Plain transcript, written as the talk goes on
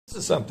This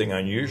is something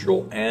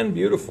unusual and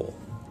beautiful.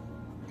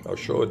 I'll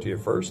show it to you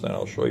first, then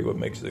I'll show you what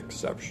makes it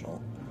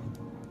exceptional.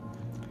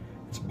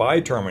 It's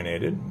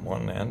biterminated,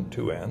 one end,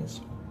 two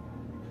ends.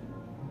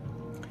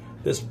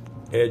 This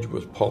edge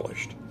was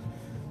polished.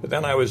 But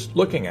then I was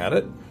looking at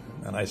it,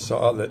 and I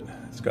saw that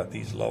it's got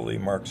these lovely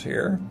marks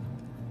here.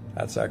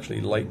 That's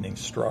actually lightning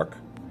struck.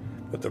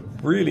 But the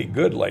really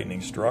good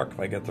lightning struck, if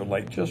I get the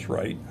light just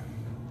right,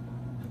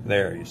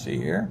 there, you see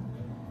here?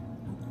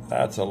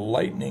 That's a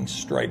lightning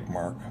strike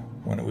mark.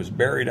 When it was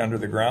buried under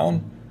the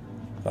ground,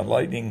 the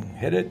lightning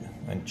hit it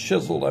and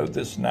chiseled out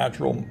this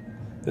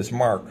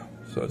mark.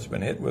 So it's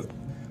been hit with,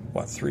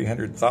 what,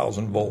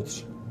 300,000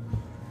 volts.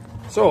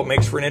 So it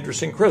makes for an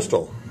interesting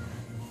crystal.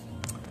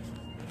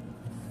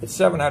 It's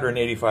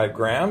 785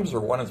 grams, or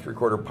 1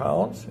 3/4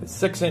 pounds. It's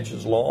 6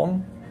 inches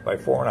long by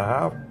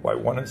 4.5 by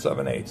 1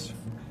 7/8.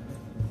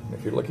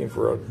 If you're looking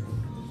for a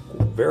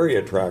very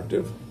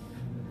attractive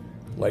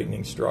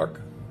lightning struck,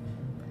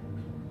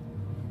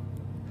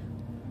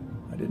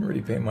 I didn't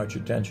really pay much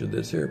attention to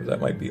this here, but that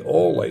might be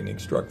all lightning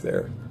struck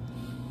there.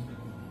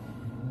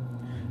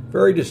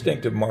 Very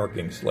distinctive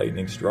markings,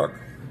 lightning struck.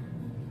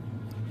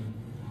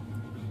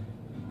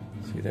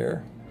 See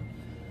there?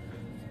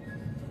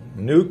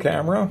 New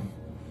camera,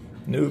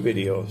 new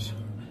videos.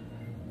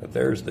 But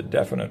there's the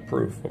definite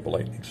proof of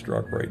lightning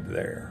struck right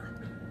there.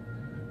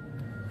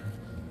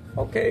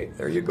 Okay,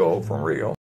 there you go from Rio.